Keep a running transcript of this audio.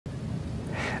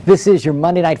This is your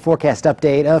Monday night forecast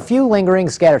update. A few lingering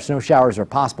scattered snow showers are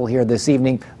possible here this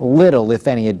evening. Little, if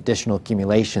any, additional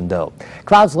accumulation, though.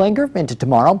 Clouds linger into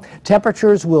tomorrow.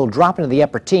 Temperatures will drop into the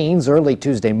upper teens early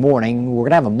Tuesday morning. We're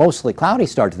going to have a mostly cloudy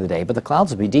start to the day, but the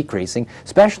clouds will be decreasing,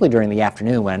 especially during the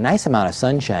afternoon when a nice amount of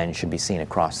sunshine should be seen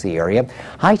across the area.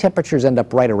 High temperatures end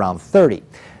up right around 30.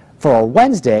 For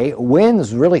Wednesday,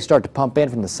 winds really start to pump in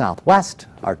from the southwest.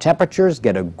 Our temperatures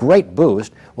get a great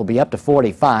boost. We'll be up to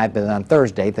 45, but then on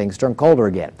Thursday, things turn colder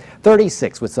again.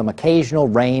 36 with some occasional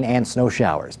rain and snow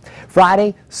showers.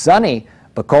 Friday, sunny,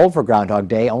 but cold for Groundhog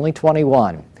Day, only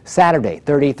 21. Saturday,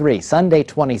 33. Sunday,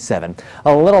 27.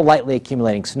 A little lightly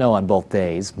accumulating snow on both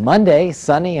days. Monday,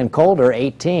 sunny and colder,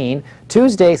 18.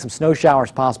 Tuesday, some snow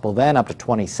showers possible then, up to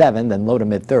 27, then low to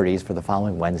mid-30s for the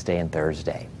following Wednesday and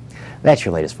Thursday. That's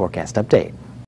your latest forecast update.